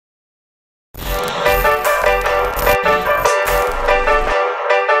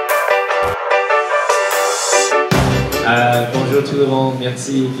grand.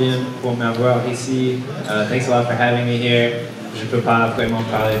 Merci, Kim, pour m'avoir ici. Thanks a lot for having me here. Je ne peux pas vraiment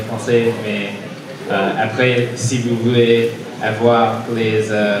parler français, mais après, si vous voulez avoir les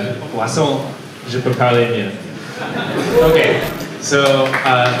poissons, je peux parler mieux. Okay, so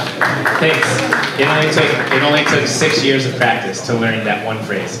thanks. It only took 6 years of practice to learn that one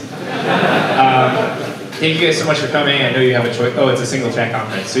phrase. Thank you guys so much for coming. I know you have a choice. Oh, it's a single track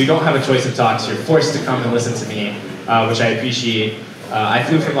conference. So you don't have a choice of talks. You're forced to come and listen to me, which I appreciate. I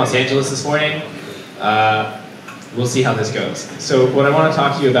flew from Los Angeles this morning. We'll see how this goes. So what I want to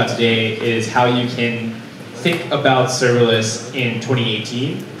talk to you about today is how you can think about serverless in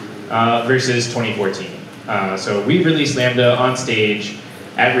 2018 versus 2014. So we released Lambda on stage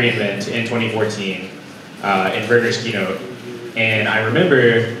at reInvent in 2014 in Berger's keynote. And I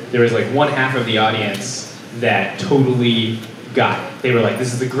remember there was like one half of the audience that totally got it. They were like,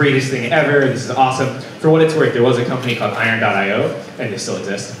 this is the greatest thing ever, this is awesome. For what it's worth, there was a company called iron.io, and they still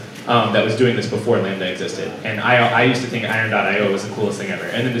exist, that was doing this before Lambda existed. And I used to think iron.io was the coolest thing ever.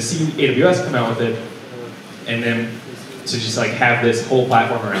 And then to see AWS come out with it, and then to just like have this whole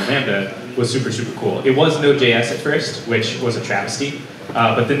platform around Lambda was super, super cool. It was Node.js at first, which was a travesty,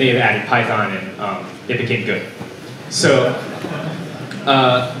 but then they added Python and it became good. So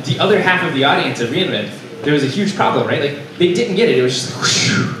the other half of the audience at reInvent, there was a huge problem, right? Like, they didn't get it. It was just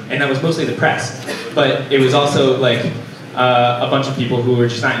whoosh, and that was mostly the press. But it was also like a bunch of people who were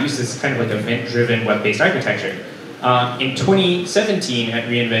just not used to this kind of like event-driven web-based architecture. In 2017 at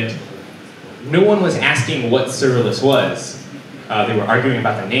reInvent, no one was asking what serverless was. They were arguing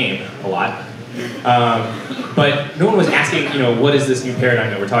about the name a lot. But no one was asking, what is this new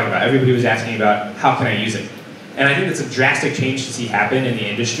paradigm that we're talking about? Everybody was asking about, how can I use it? And I think that's a drastic change to see happen in the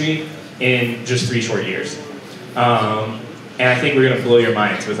industry in just 3 short years. And I think we're going to blow your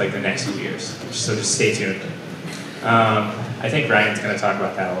minds with like the next few years. So just stay tuned. I think Ryan's going to talk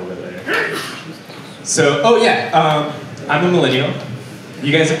about that a little bit later. So, oh yeah, I'm a millennial.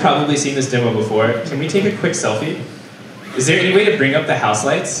 You guys have probably seen this demo before. Can we take a quick selfie? Is there any way to bring up the house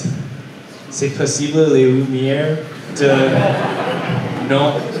lights? C'est possible les lumières de...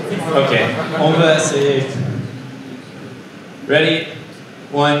 Non? Okay, on va essayer. Ready?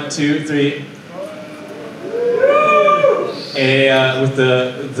 1, 2, 3. And with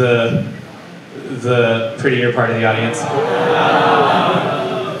the prettier part of the audience.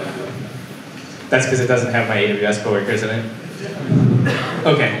 That's because it doesn't have my AWS coworkers in it.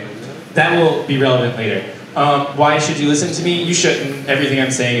 Okay, that will be relevant later. Why should you listen to me? You shouldn't. Everything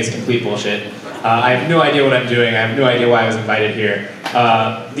I'm saying is complete bullshit. I have no idea what I'm doing. I have no idea why I was invited here.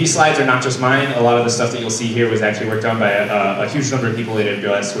 These slides are not just mine. A lot of the stuff that you'll see here was actually worked on by a huge number of people at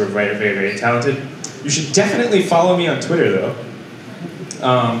AWS who are very, very, very talented. You should definitely follow me on Twitter, though.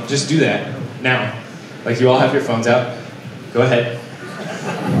 Just do that now. Like, you all have your phones out. Go ahead.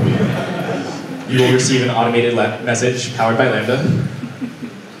 You will receive an automated message powered by Lambda.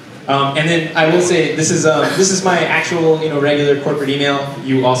 And then I will say, this is my actual regular corporate email.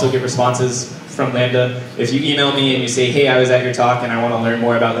 You also get responses from Lambda. If you email me and you say, hey, I was at your talk and I want to learn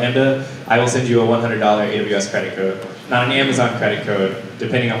more about Lambda, I will send you a $100 AWS credit code. Not an Amazon credit code.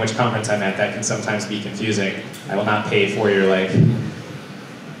 Depending on which conference I'm at, that can sometimes be confusing. I will not pay for your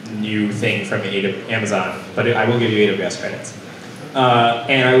new thing from Amazon, but I will give you AWS credits.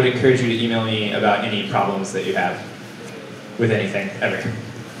 And I would encourage you to email me about any problems that you have with anything, ever.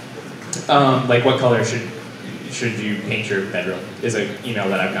 Like, what color should you paint your bedroom is an email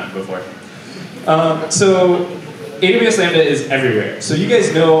that I've gotten before. So AWS Lambda is everywhere. So you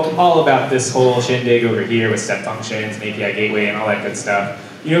guys know all about this whole shindig over here with step functions and API gateway and all that good stuff.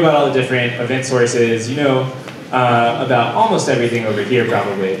 You know about all the different event sources. You know about almost everything over here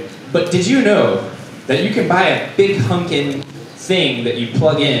probably. But did you know that you can buy a big hunkin' thing that you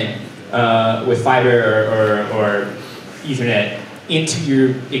plug in with fiber or Ethernet into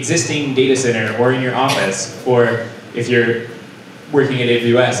your existing data center or in your office, or if you're working at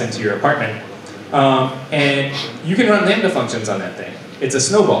AWS, into your apartment, and you can run Lambda functions on that thing. It's a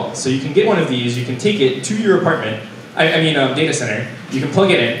snowball. So you can get one of these, you can take it to your apartment, data center, you can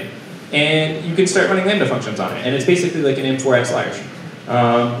plug it in, and you can start running Lambda functions on it. And it's basically like an M4X large.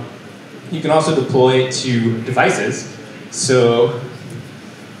 You can also deploy to devices. So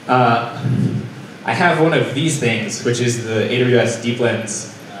I have one of these things, which is the AWS Deep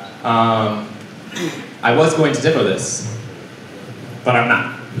Lens. I was going to demo this, but I'm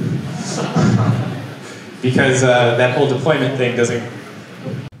not. Because that whole deployment thing doesn't...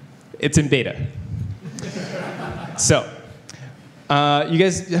 It's in beta. So, you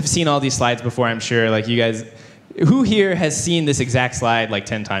guys have seen all these slides before, I'm sure. Like, you guys... Who here has seen this exact slide like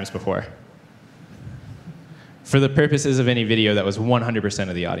 10 times before? For the purposes of any video, that was 100%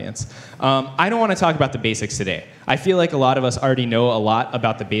 of the audience. I don't want to talk about the basics today. I feel like a lot of us already know a lot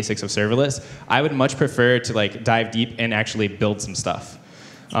about the basics of serverless. I would much prefer to like dive deep and actually build some stuff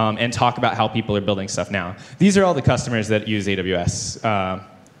and talk about how people are building stuff now. These are all the customers that use AWS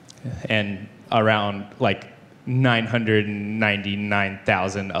and around like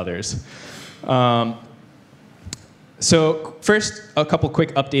 999,000 others. So first, a couple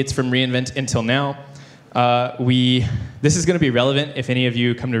quick updates from reInvent until now. This is going to be relevant if any of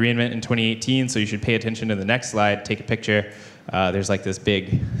you come to reInvent in 2018, so you should pay attention to the next slide, take a picture. There's like this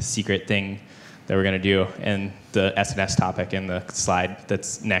big secret thing that we're going to do, and the SNS topic in the slide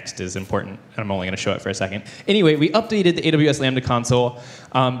that's next is important, and I'm only going to show it for a second. Anyway, we updated the AWS Lambda console.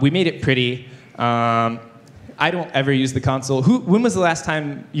 We made it pretty. I don't ever use the console. When was the last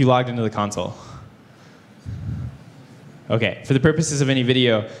time you logged into the console? OK, for the purposes of any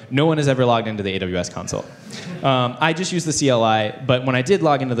video, no one has ever logged into the AWS console. I just use the CLI, but when I did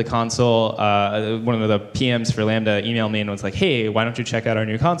log into the console, one of the PMs for Lambda emailed me and was like, hey, why don't you check out our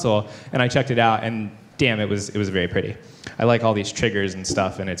new console? And I checked it out, and damn, it was very pretty. I like all these triggers and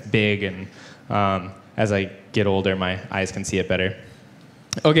stuff, and it's big, and as I get older, my eyes can see it better.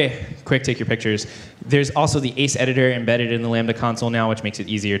 OK, quick, take your pictures. There's also the ACE editor embedded in the Lambda console now, which makes it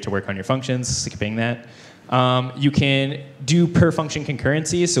easier to work on your functions, skipping that. You can do per function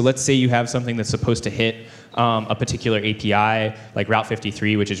concurrency. So let's say you have something that's supposed to hit a particular API, like Route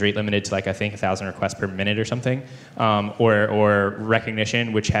 53, which is rate limited to like I think 1,000 requests per minute or something, or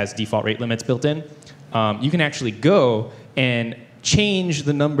recognition, which has default rate limits built in. You can actually go and change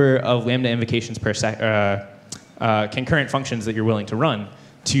the number of Lambda invocations per concurrent functions that you're willing to run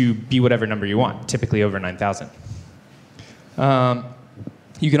to be whatever number you want, typically over 9,000.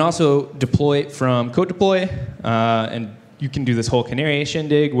 You can also deploy from CodeDeploy, and you can do this whole canary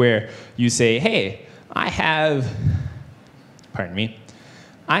shindig where you say, hey, I have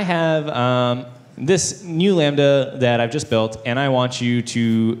this new Lambda that I've just built, and I want you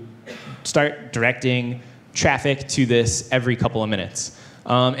to start directing traffic to this every couple of minutes.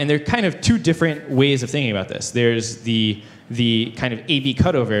 And there are kind of two different ways of thinking about this. There's the kind of A/B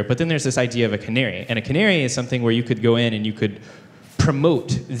cutover, but then there's this idea of a canary. And a canary is something where you could go in and you could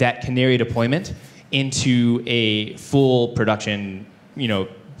promote that canary deployment into a full production,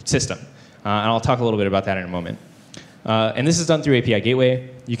 system. And I'll talk a little bit about that in a moment. And this is done through API Gateway.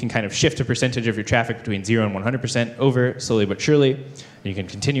 You can kind of shift a percentage of your traffic between 0 and 100% over, slowly but surely. And you can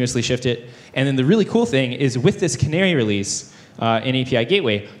continuously shift it. And then the really cool thing is with this canary release in API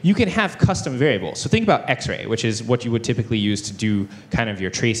Gateway, you can have custom variables. So think about xray, which is what you would typically use to do kind of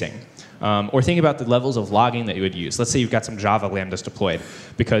your tracing. Or think about the levels of logging that you would use. Let's say you've got some Java lambdas deployed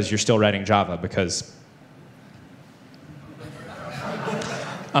because you're still writing Java because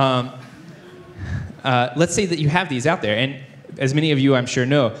let's say that you have these out there. And as many of you I'm sure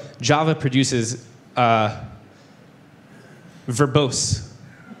know, Java produces verbose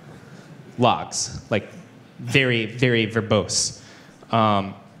logs, like very, very verbose.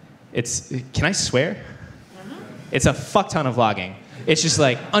 Can I swear? It's a fuck ton of logging. It's just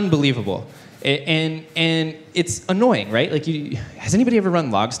like unbelievable, and it's annoying, right? Like, has anybody ever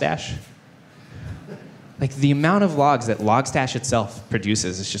run Logstash? Like the amount of logs that Logstash itself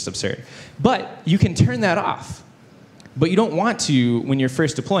produces is just absurd. But you can turn that off. But you don't want to when you're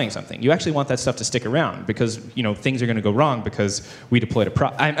first deploying something. You actually want that stuff to stick around because things are going to go wrong because we deployed a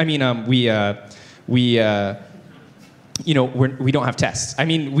we don't have tests. I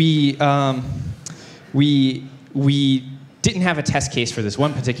mean, we didn't have a test case for this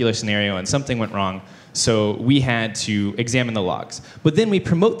one particular scenario, and something went wrong, so we had to examine the logs. But then we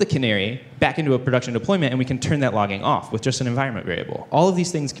promote the canary back into a production deployment, and we can turn that logging off with just an environment variable. All of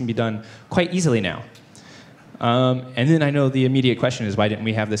these things can be done quite easily now. And then I know the immediate question is, why didn't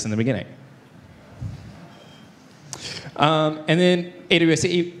we have this in the beginning? And then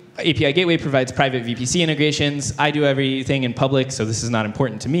AWS API Gateway provides private VPC integrations. I do everything in public, so this is not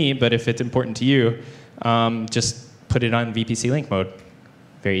important to me, but if it's important to you, just put it on VPC link mode.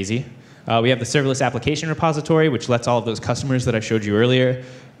 Very easy. We have the serverless application repository, which lets all of those customers that I showed you earlier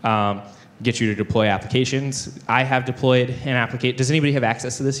get you to deploy applications. I have deployed an application. Does anybody have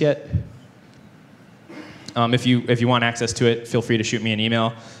access to this yet? If you want access to it, feel free to shoot me an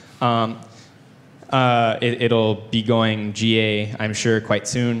email. It'll be going GA, I'm sure, quite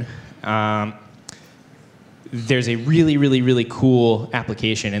soon. There's a really, really, really cool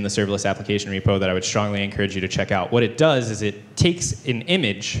application in the serverless application repo that I would strongly encourage you to check out. What it does is it takes an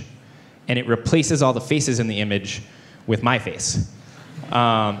image and it replaces all the faces in the image with my face,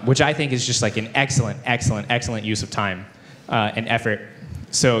 which I think is just like an excellent, excellent, excellent use of time and effort.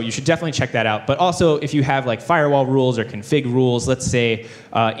 So you should definitely check that out. But also, if you have like firewall rules or config rules, let's say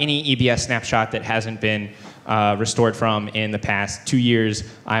any EBS snapshot that hasn't been restored from in the past 2 years,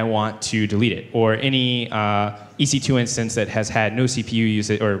 I want to delete it. Or any EC2 instance that has had no CPU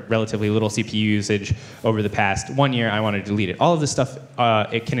usage or relatively little CPU usage over the past 1 year, I want to delete it. All of this stuff,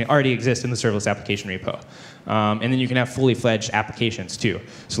 it can already exist in the serverless application repo. And then you can have fully fledged applications too.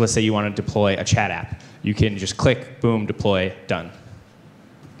 So let's say you want to deploy a chat app. You can just click, boom, deploy, done.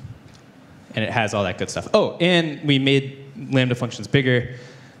 And it has all that good stuff. Oh, and we made Lambda functions bigger,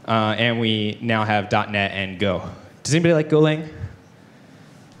 and we now have .NET and Go. Does anybody like Golang?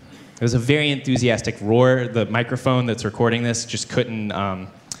 It was a very enthusiastic roar. The microphone that's recording this just couldn't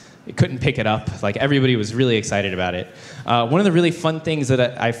pick it up. Like, everybody was really excited about it. One of the really fun things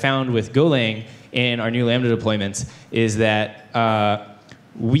that I found with Golang in our new Lambda deployments is that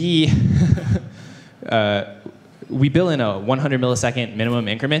we we bill in a 100 millisecond minimum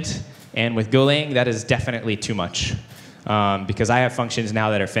increment. And with Golang, that is definitely too much. Because I have functions now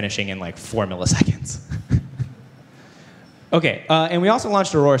that are finishing in like 4 milliseconds. OK, and we also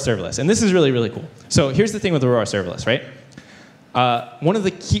launched Aurora Serverless. And this is really, really cool. So here's the thing with Aurora Serverless, right? One of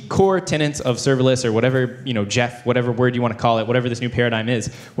the key core tenets of serverless, or whatever, Jeff, whatever word you want to call it, whatever this new paradigm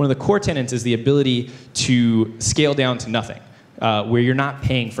is, one of the core tenets is the ability to scale down to nothing, where you're not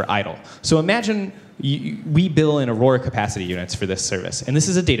paying for idle. So imagine we bill in Aurora capacity units for this service. And this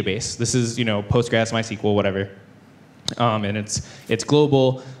is a database. This is Postgres, MySQL, whatever. And it's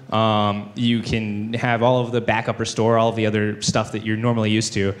global. You can have all of the backup restore, all of the other stuff that you're normally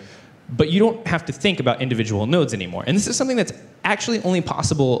used to. But you don't have to think about individual nodes anymore. And this is something that's actually only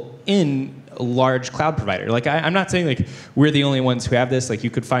possible in a large cloud provider. Like, I'm not saying like we're the only ones who have this. Like, you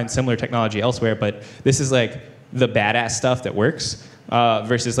could find similar technology elsewhere. But this is like the badass stuff that works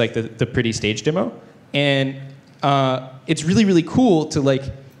versus like the pretty stage demo. And it's really, really cool to like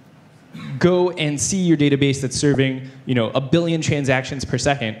go and see your database that's serving 1 billion transactions per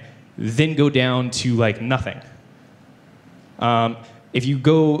second, then go down to like nothing. If you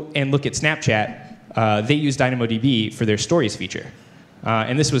go and look at Snapchat, they use DynamoDB for their stories feature.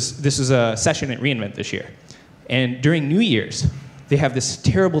 And this was a session at reInvent this year. And during New Year's, they have this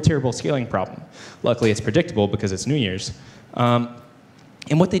terrible, terrible scaling problem. Luckily, it's predictable because it's New Year's.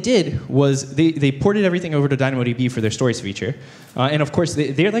 And what they did was they ported everything over to DynamoDB for their stories feature. And of course,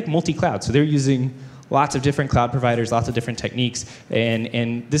 they're like multi-cloud. So they're using lots of different cloud providers, lots of different techniques.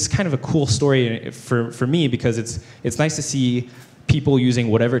 And this is kind of a cool story for me because it's nice to see people using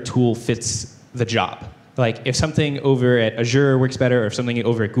whatever tool fits the job. Like, if something over at Azure works better, or if something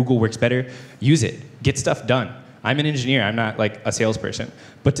over at Google works better, use it. Get stuff done. I'm an engineer. I'm not like a salesperson.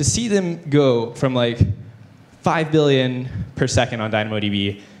 But to see them go from like 5 billion per second on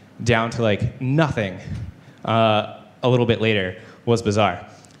DynamoDB down to like nothing a little bit later was bizarre.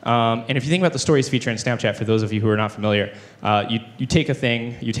 And if you think about the stories feature in Snapchat, for those of you who are not familiar, you take a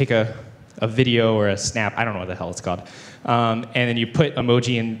thing, you take a video or a snap, I don't know what the hell it's called, and then you put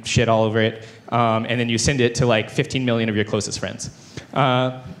emoji and shit all over it, and then you send it to like 15 million of your closest friends.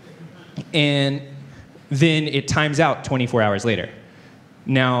 And then it times out 24 hours later.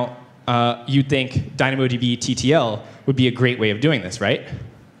 Now, you'd think DynamoDB TTL would be a great way of doing this, right?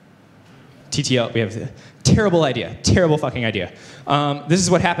 TTL, we have a terrible idea, terrible fucking idea. This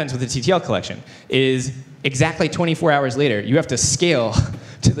is what happens with the TTL collection, is exactly 24 hours later, you have to scale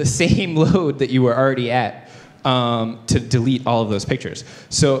to the same load that you were already at to delete all of those pictures.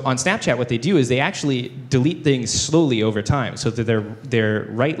 So on Snapchat, what they do is they actually delete things slowly over time so that their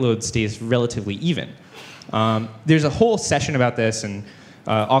write load stays relatively even. There's a whole session about this and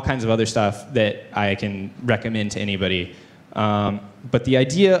all kinds of other stuff that I can recommend to anybody. But the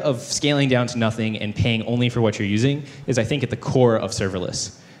idea of scaling down to nothing and paying only for what you're using is, I think, at the core of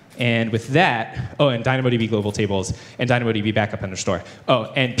serverless. And with that, oh, and DynamoDB global tables and DynamoDB backup and restore.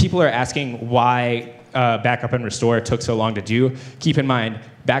 Oh, and people are asking why backup and restore took so long to do. Keep in mind,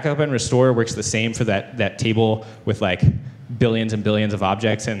 backup and restore works the same for that table with like billions and billions of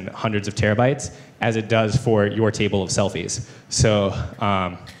objects and hundreds of terabytes as it does for your table of selfies. So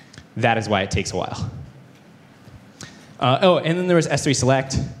that is why it takes a while. Oh, and then there was S3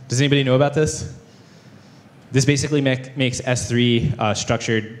 Select. Does anybody know about this? This basically makes S3 a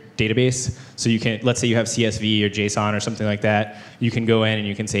structured database. So you can, let's say you have CSV or JSON or something like that. You can go in and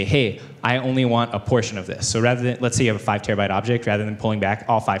you can say, hey, I only want a portion of this. So rather than, let's say you have a 5 terabyte object, rather than pulling back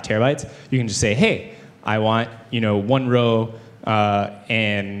all 5 terabytes, you can just say, hey, I want 1 row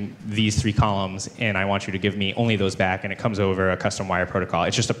and these 3 columns, and I want you to give me only those back, and it comes over a custom wire protocol.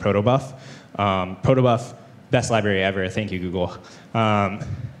 It's just a protobuf. Protobuf, best library ever. Thank you, Google.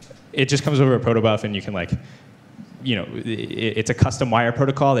 It just comes over a protobuf, and you can like it's a custom wire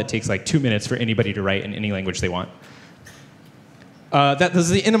protocol that takes like 2 minutes for anybody to write in any language they want. This is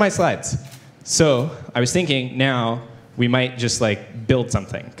the end of my slides. So I was thinking now we might just like build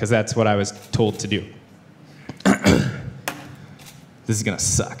something, because that's what I was told to do. This is gonna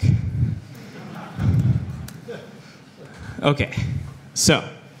suck. Okay, so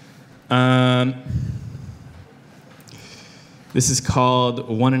this is called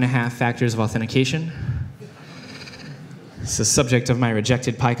 1.5 factors of authentication. It's the subject of my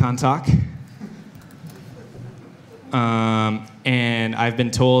rejected PyCon talk. And I've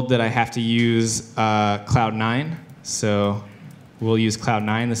been told that I have to use Cloud9, so we'll use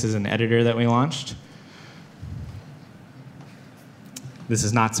Cloud9. This is an editor that we launched. This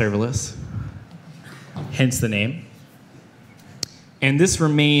is not serverless, hence the name. And this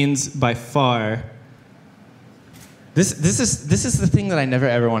remains by far, this is the thing that I never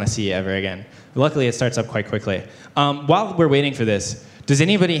ever want to see ever again. Luckily, it starts up quite quickly. While we're waiting for this, does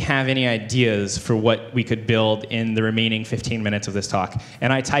anybody have any ideas for what we could build in the remaining 15 minutes of this talk?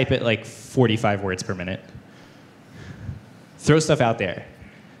 And I type it like 45 words per minute. Throw stuff out there.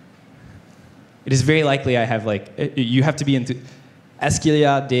 It is very likely I have like, you have to be into, est-ce qu'il y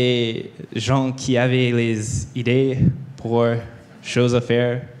a des gens qui avaient les idées pour choses à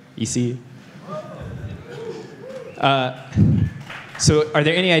faire ici? So are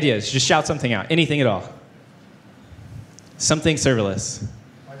there any ideas? Just shout something out, anything at all. Something serverless.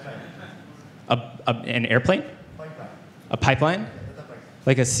 An airplane? A pipeline?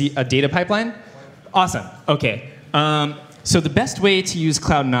 Like a data pipeline? Awesome, okay. So the best way to use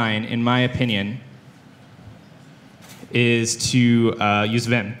Cloud9, in my opinion, is to use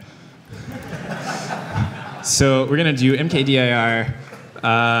Vim. So we're gonna do mkdir.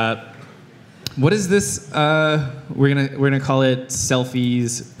 What is this? We're gonna call it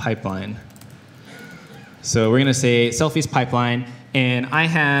selfies pipeline. So we're gonna say selfies pipeline, and I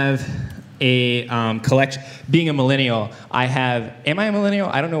have a collection. Being a millennial, am I a millennial?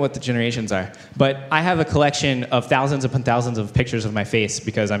 I don't know what the generations are, but I have a collection of thousands upon thousands of pictures of my face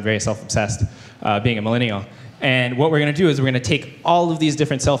because I'm very self-obsessed, being a millennial. And what we're gonna do is we're gonna take all of these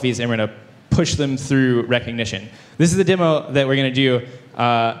different selfies and we're gonna push them through recognition. This is the demo that we're gonna do.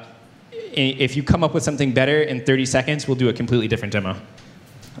 If you come up with something better in 30 seconds, we'll do a completely different demo.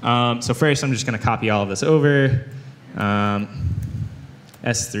 So first, I'm just going to copy all of this over.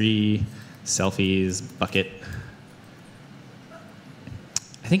 S3, selfies, bucket.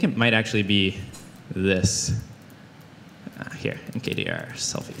 I think it might actually be this. Here, mkdir,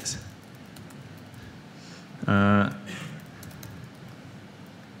 selfies. I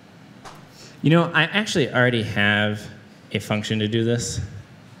actually already have a function to do this.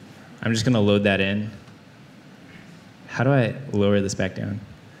 I'm just going to load that in. How do I lower this back down?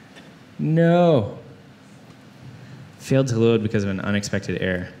 No. Failed to load because of an unexpected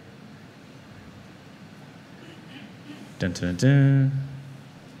error. Dun, dun, dun.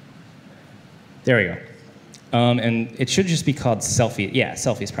 There we go. And it should just be called selfie. Yeah,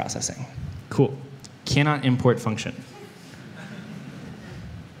 selfies processing. Cool. Cannot import function.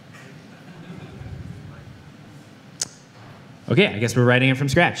 Okay, I guess we're writing it from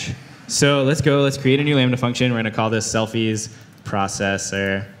scratch. So let's go, let's create a new Lambda function. We're gonna call this selfies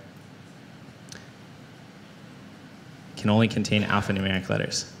processor. Can only contain alphanumeric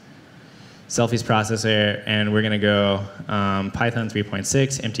letters. Selfies processor, and we're gonna go Python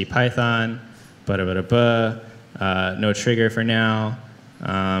 3.6, empty Python, no trigger for now.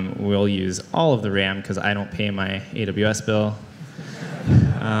 We'll use all of the RAM because I don't pay my AWS bill.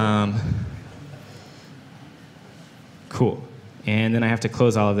 Cool. And then I have to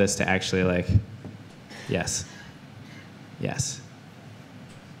close all of this to actually yes.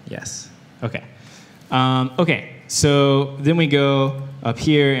 Okay. Okay, so then we go up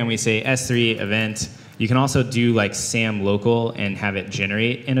here and we say S3 event. You can also do SAM local and have it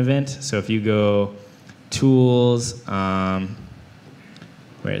generate an event. So if you go tools, where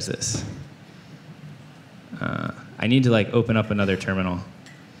is this? I need to open up another terminal.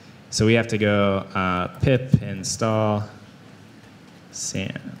 So we have to go pip install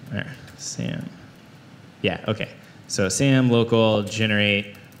SAM. Yeah, okay. So SAM local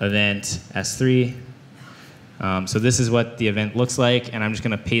generate event S3. So this is what the event looks like, and I'm just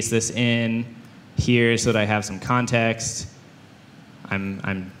going to paste this in here so that I have some context.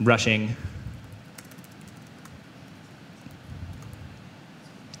 I'm rushing.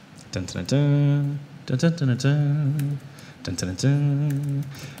 Dun, dun, dun, dun, dun, dun, dun, dun, dun, dun.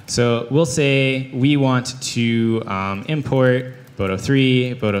 So we'll say we want to import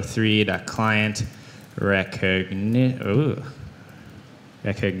boto3.client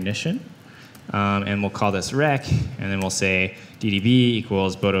recognition. And we'll call this rec, and then we'll say ddb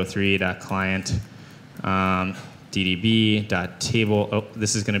equals boto3.client ddb.table. Oh,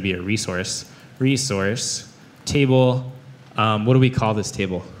 this is going to be a resource. Resource table. What do we call this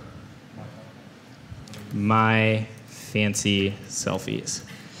table? My fancy selfies.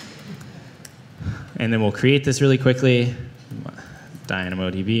 And then we'll create this really quickly.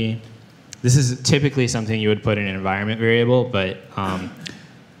 DynamoDB. This is typically something you would put in an environment variable, but I'm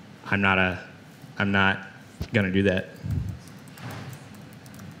not going to do that.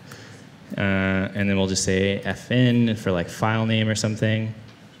 And then we'll just say fn for like file name or something.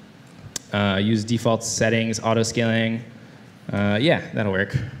 Use default settings, auto scaling. Yeah, that'll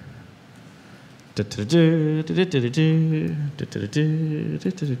work.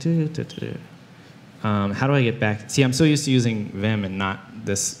 How do I get back? See, I'm so used to using Vim and not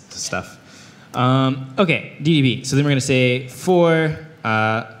this stuff. OK, DDB. So then we're going to say for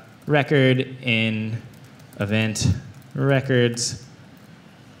record in event records.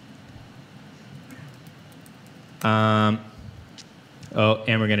 Oh,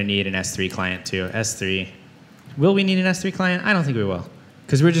 and we're going to need an S3 client too. S3. Will we need an S3 client? I don't think we will,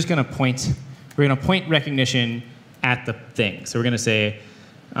 because we're just going to point. We're going to point recognition at the thing. So we're going to say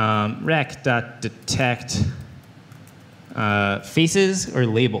rec.detect faces or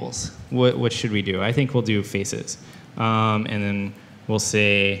labels. What should we do? I think we'll do faces. And then we'll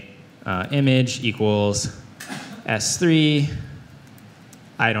say image equals S3.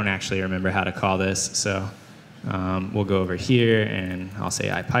 I don't actually remember how to call this, so we'll go over here and I'll say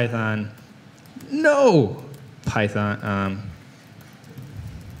IPython. No! Python.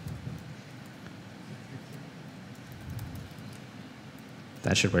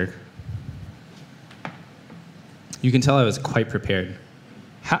 That should work. You can tell I was quite prepared.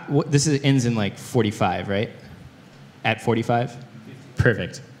 This ends in like 45, right? At 45?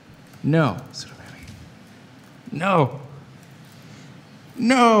 Perfect. No. No.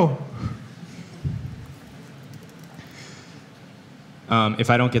 No. If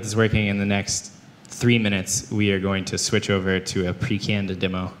I don't get this working in the next 3 minutes, we are going to switch over to a pre-canned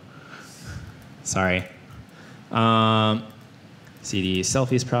demo. Sorry. CD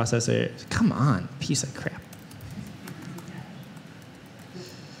selfies processor. Come on, piece of crap.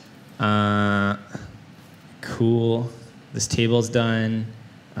 Cool. This table's done.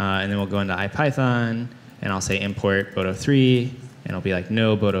 And then we'll go into IPython, and I'll say import boto3, and it'll be like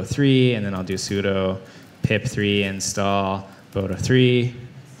no boto3, and then I'll do sudo pip3 install boto3,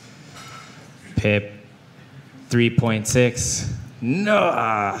 pip 3.6,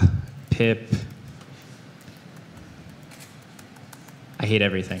 no, pip. I hate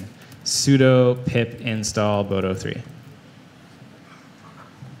everything. Sudo pip install boto3.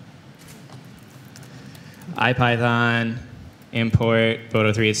 IPython, import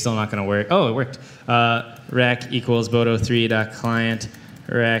boto3. It's still not going to work. Oh, it worked. Rec equals boto3.client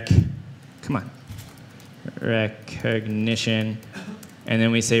rec. Come on. Recognition. And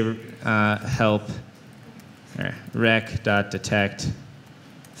then we say help rec.detect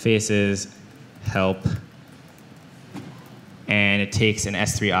faces help. And it takes an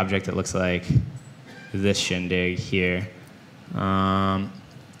S3 object that looks like this shindig here. So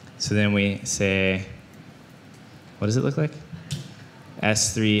then we say, what does it look like?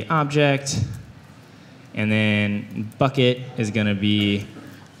 S3 object. And then bucket is going to be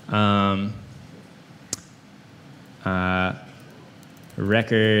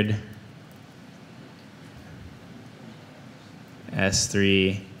record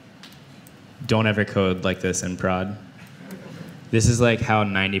S3. Don't ever code like this in prod. This is like how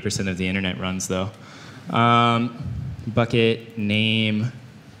 90% of the internet runs, though. Bucket, name,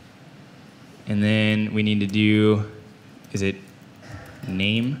 and then we need to do, is it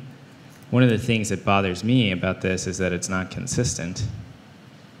name? One of the things that bothers me about this is that it's not consistent.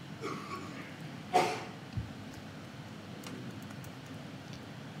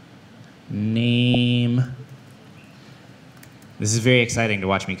 Name. This is very exciting to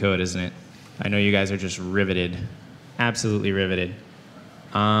watch me code, isn't it? I know you guys are just riveted. Absolutely riveted.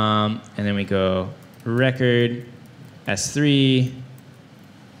 And then we go record, S3,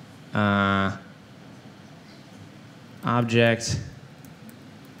 object,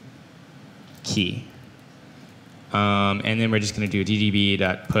 key. And then we're just going to do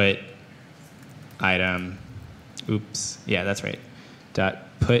ddb.put item. Oops. Yeah, that's right.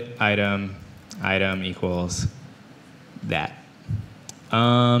 .put item equals that.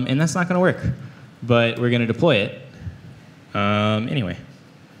 And that's not going to work, but we're going to deploy it. Anyway,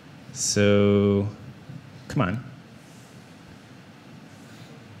 so come on.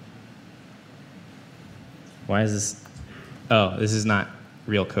 Why is this? Oh, this is not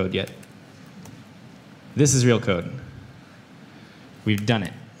real code yet. This is real code. We've done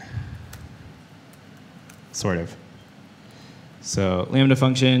it. Sort of. So Lambda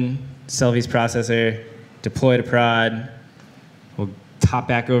function, selfies processor, deploy to prod. We'll hop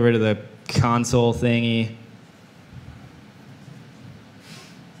back over to the console thingy.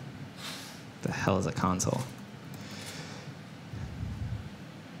 The hell is a console?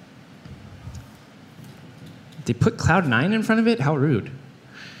 They put Cloud9 in front of it? How rude.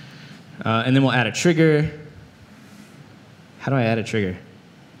 And then we'll add a trigger. How do I add a trigger?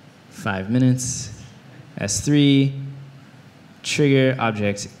 5 minutes. S3. Trigger,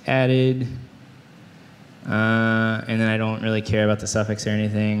 objects added. And then I don't really care about the suffix or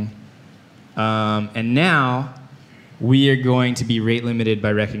anything. And now, we are going to be rate limited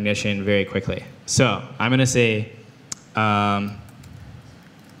by recognition very quickly. So I'm going to say, I'm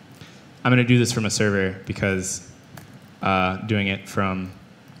going to do this from a server because doing it from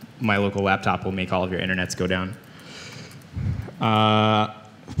my local laptop will make all of your internets go down.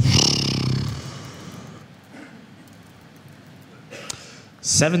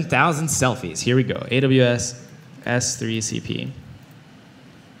 7,000 selfies. Here we go. AWS S3CP.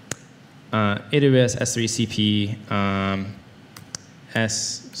 AWS S3CP.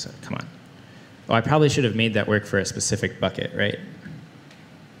 Come on. Oh, I probably should have made that work for a specific bucket, right?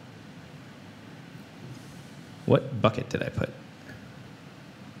 What bucket did I put?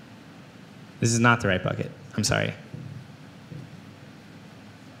 This is not the right bucket. I'm sorry.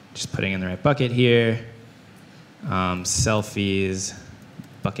 Just putting in the right bucket here. Selfies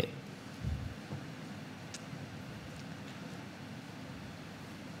bucket.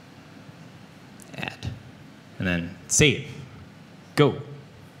 Add. And then save. Go.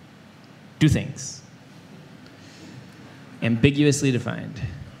 Do things. Ambiguously defined.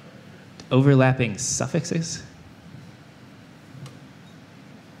 Overlapping suffixes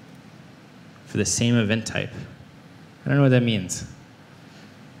for the same event type. I don't know what that means.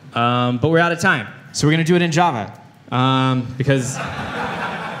 But we're out of time. So we're going to do it in Java.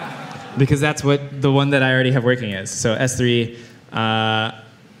 Because that's what the one that I already have working is. So S3,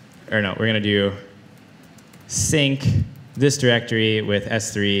 or no, we're going to do sync this directory with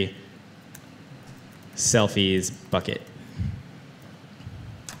S3 selfies bucket.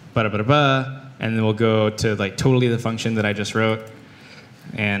 Ba-da-ba-da-ba. And then we'll go to like totally the function that I just wrote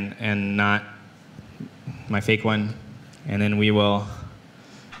and not my fake one. And then we will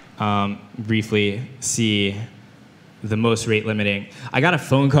briefly see the most rate limiting. I got a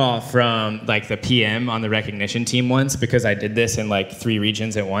phone call from like the PM on the recognition team once because I did this in like 3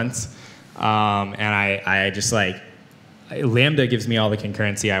 regions at once. And I just like, Lambda gives me all the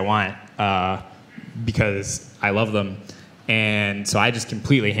concurrency I want because I love them. And so I just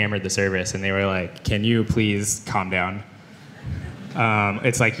completely hammered the service and they were like, can you please calm down?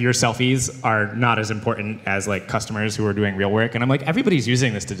 It's like your selfies are not as important as like customers who are doing real work. And I'm like, everybody's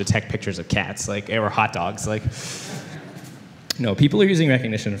using this to detect pictures of cats, like, or hot dogs. Like, no, people are using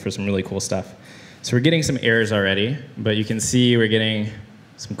recognition for some really cool stuff. So we're getting some errors already, but you can see we're getting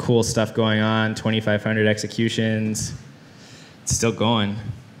some cool stuff going on, 2,500 executions. It's still going,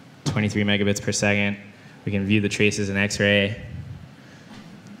 23 megabits per second. We can view the traces in xray.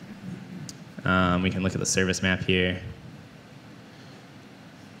 We can look at the service map here.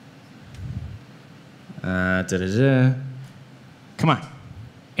 Come on.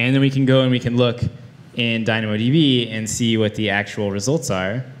 And then we can go and we can look in DynamoDB and see what the actual results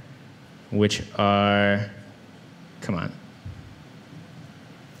are, which are, come on.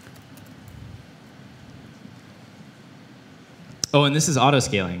 Oh, and this is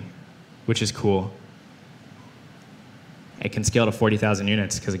auto-scaling, which is cool. It can scale to 40,000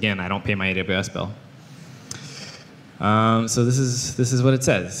 units, because again, I don't pay my AWS bill. So this is what it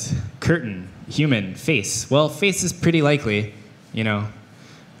says. Curtain, human, face. Well, face is pretty likely, you know.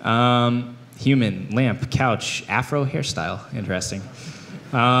 Human, lamp, couch, afro hairstyle, interesting.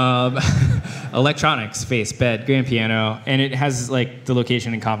 Electronics, face, bed, grand piano, and it has like the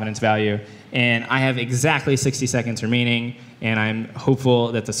location and confidence value. And I have exactly 60 seconds remaining, and I'm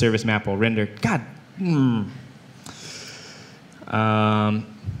hopeful that the service map will render. God.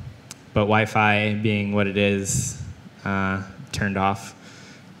 But Wi-Fi being what it is, turned off.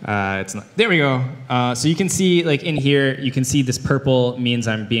 It's not, there we go. So you can see, like in here, you can see this purple means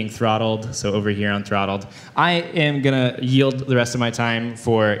I'm being throttled. So over here I'm throttled. I am gonna yield the rest of my time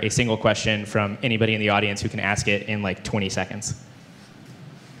for a single question from anybody in the audience who can ask it in like 20 seconds.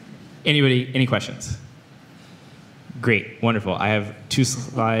 Anybody, any questions? Great, wonderful. I have 2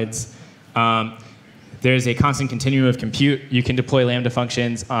 slides. There's a constant continuum of compute. You can deploy Lambda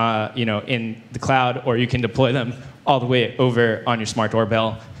functions, you know, in the cloud, or you can deploy them all the way over on your smart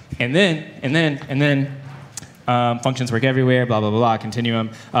doorbell. And then Functions work everywhere, blah, blah, blah, blah, continuum.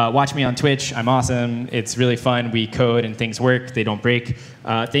 Watch me on Twitch. I'm awesome. It's really fun. We code and things work. They don't break.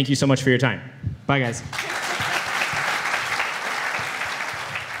 Thank you so much for your time. Bye, guys.